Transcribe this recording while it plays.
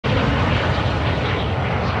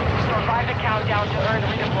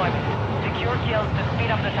details to speed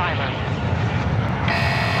up the timer.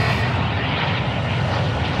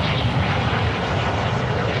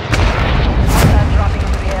 Hostiles dropping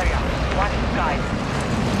into the area. Watch the skies.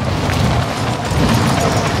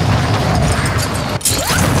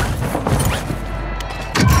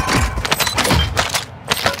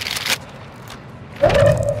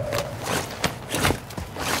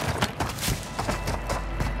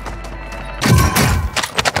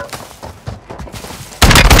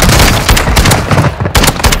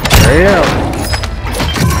 Damn.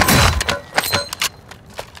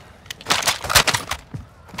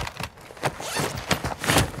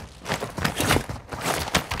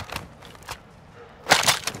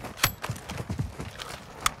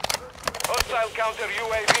 Hostile counter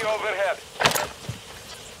UAV overhead.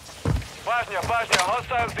 Bosnia,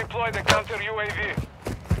 hostiles deploy the counter UAV.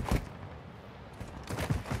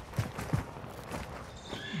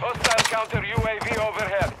 Hostile counter UAV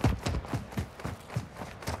overhead.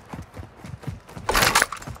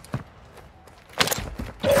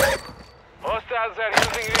 Hostiles are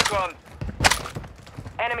using recon.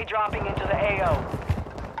 Enemy dropping into the AO.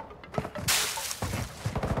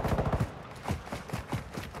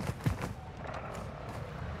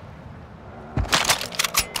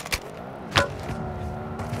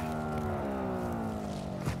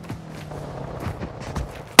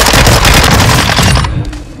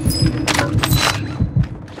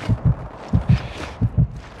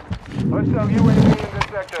 Hostile UAV in this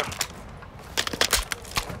sector.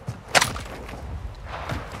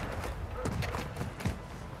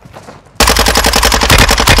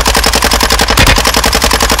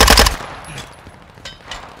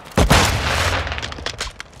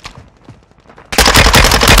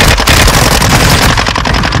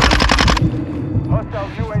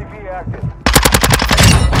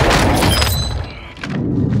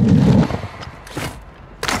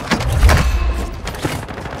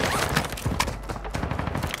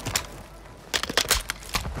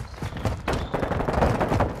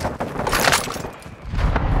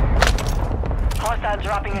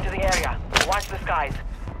 Dropping into the area. Watch the skies.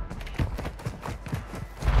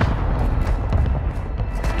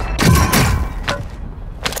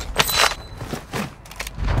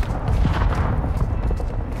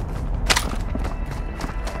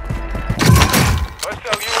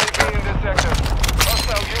 Hostile UAV in this sector.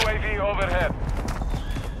 Hostile UAV overhead.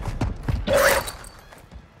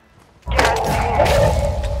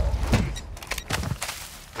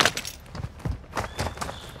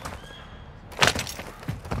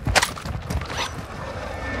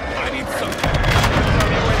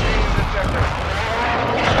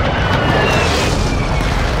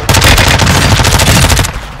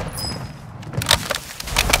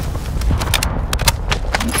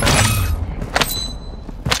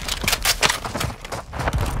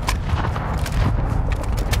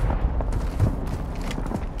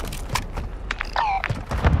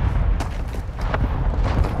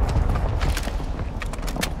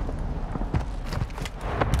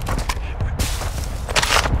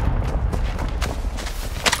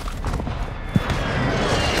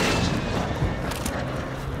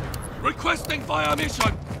 Requesting fire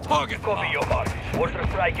mission. Target. Copy your mark. Order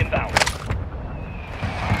strike inbound.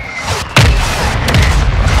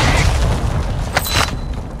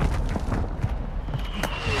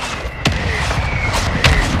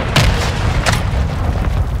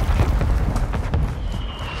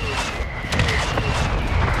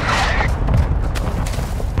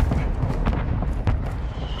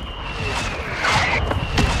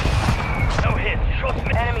 No hits. Trust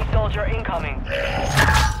me. Enemy soldier incoming.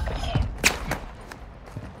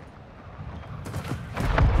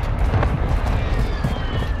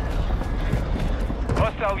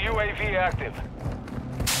 Hostile UAV active.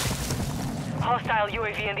 Hostile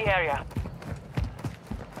UAV in the area.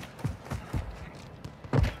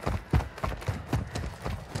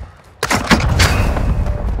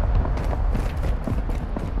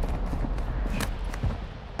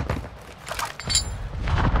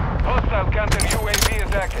 Hostile counter UAV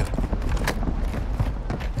is active.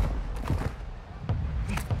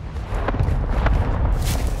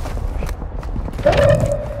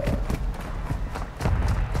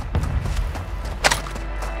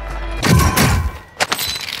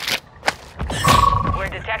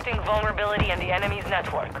 Detecting vulnerability in the enemy's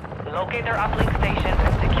network. Locate their uplink stations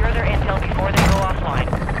and secure their intel before they go offline.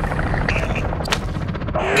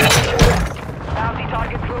 Bounty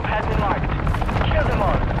target group has been marked. Kill them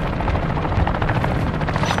all.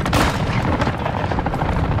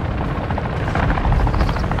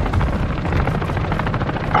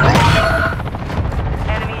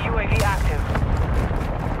 Enemy UAV active.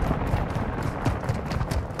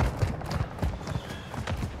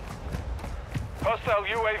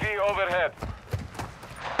 UAV overhead.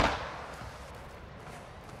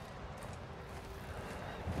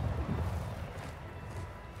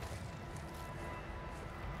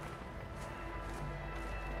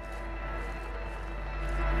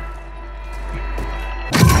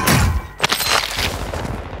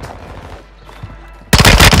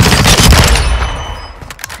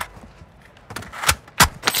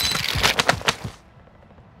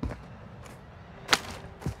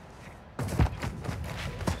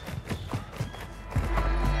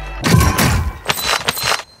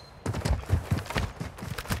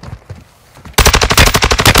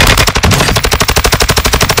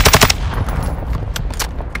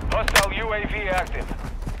 UAV active.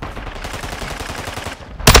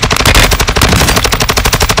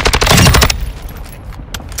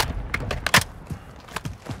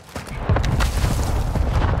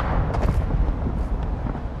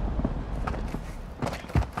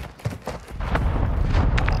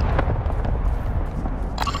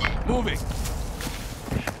 Moving.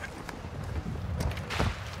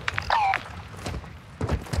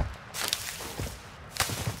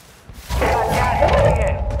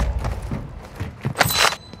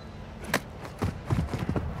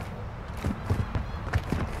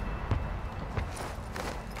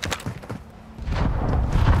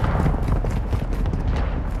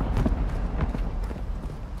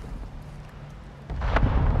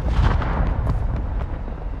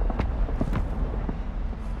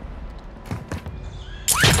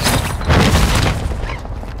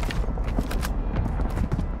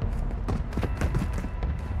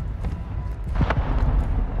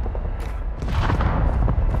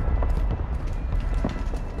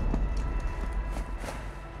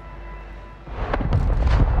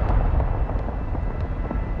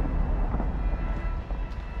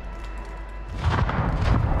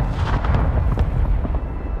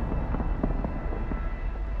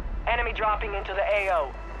 Dropping into the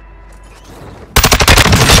AO.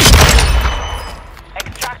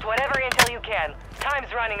 Extract whatever intel you can.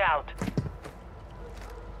 Time's running out.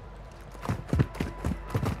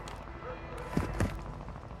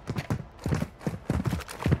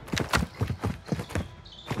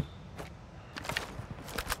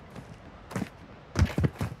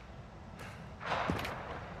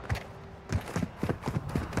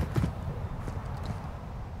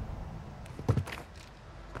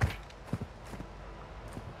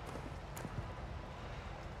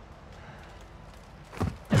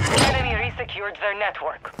 Secured their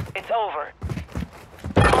network. It's over.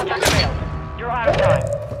 Contact failed. You're out of time.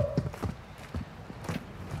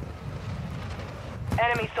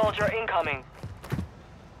 Enemy soldier incoming.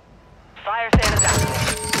 Fire sale is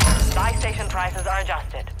active. Buy station prices are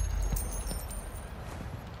adjusted.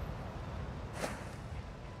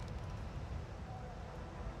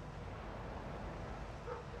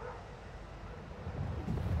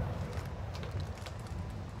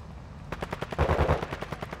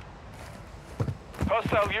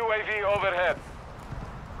 Hostile UAV overhead.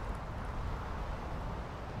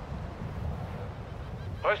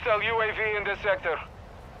 Hostile UAV in this sector.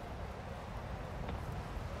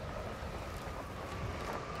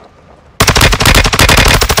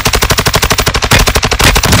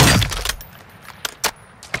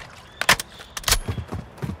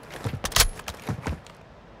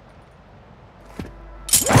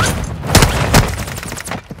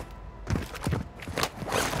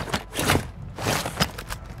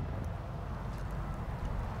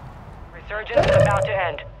 Resurgence is about to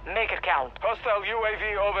end. Make it count. Hostile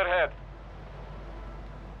UAV overhead.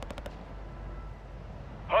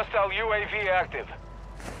 Hostile UAV active.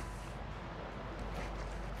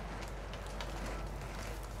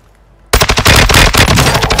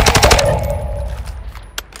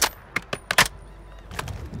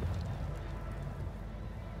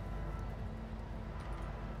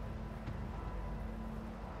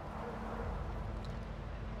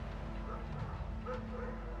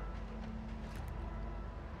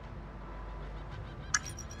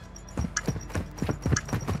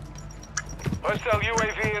 Hostile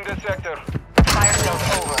UAV in this sector. Fire sales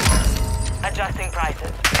over. Adjusting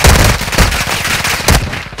prices.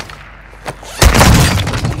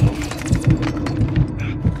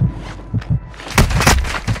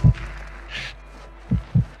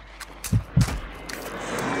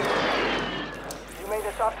 You made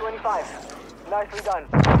a top 25. Nicely done.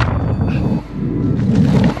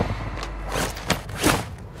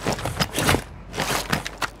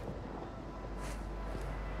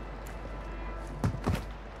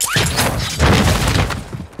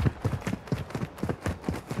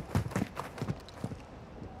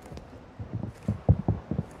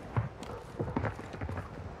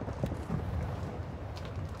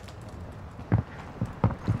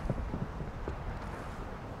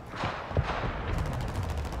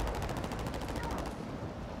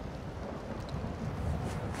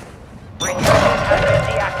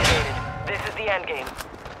 game.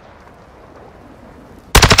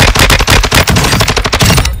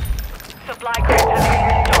 Supply crates have been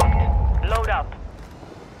restocked. Load up.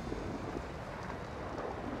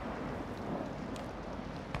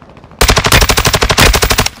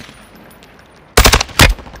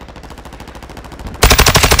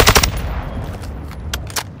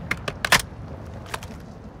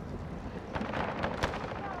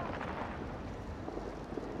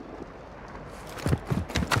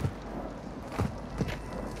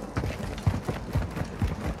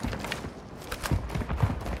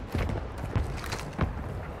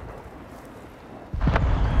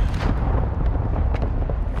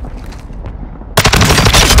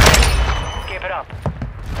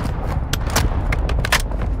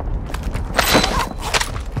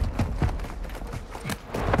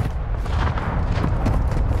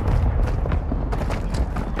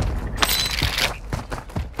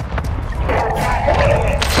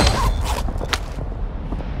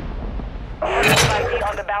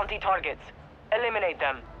 Bounty targets. Eliminate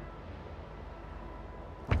them.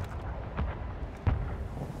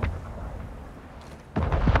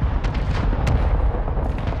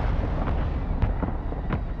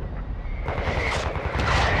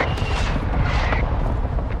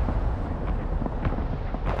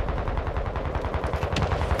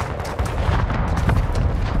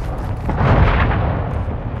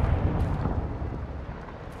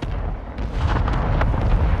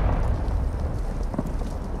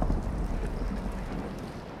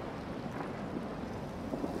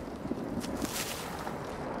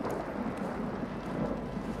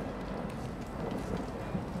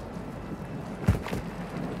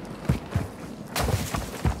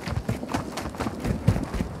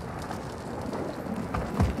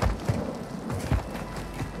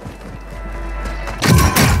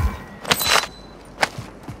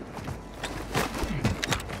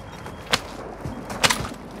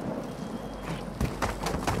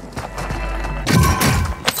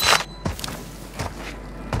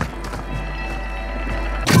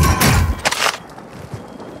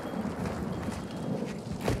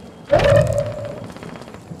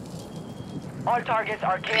 All targets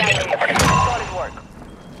are KIA. Solid work.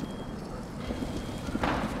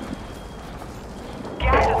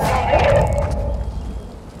 Gas is moving in.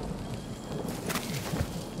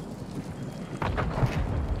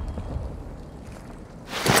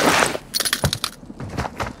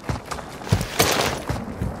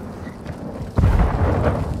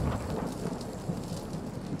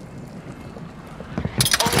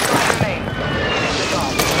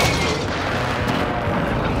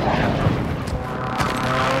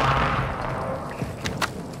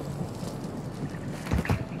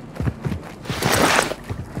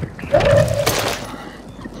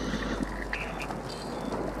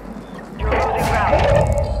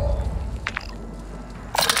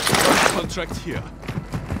 Contract here.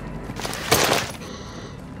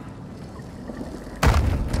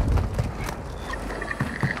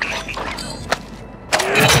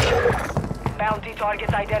 Bounty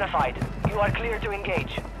targets identified. You are clear to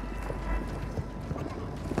engage.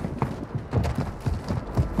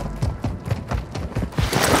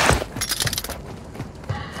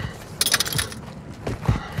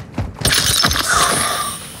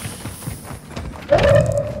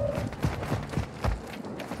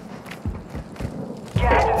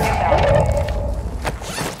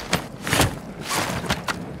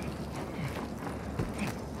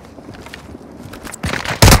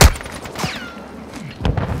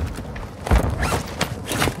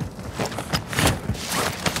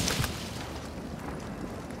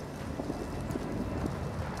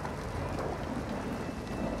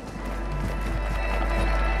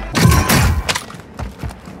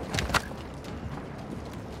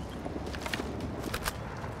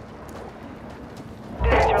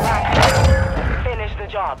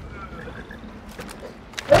 Job.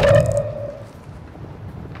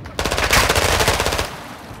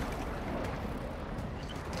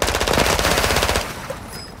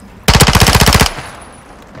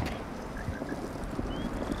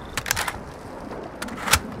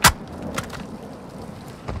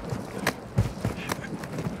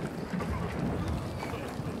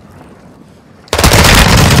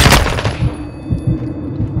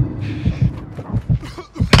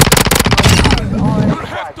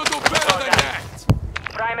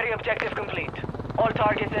 Objective complete. All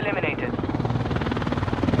targets eliminated.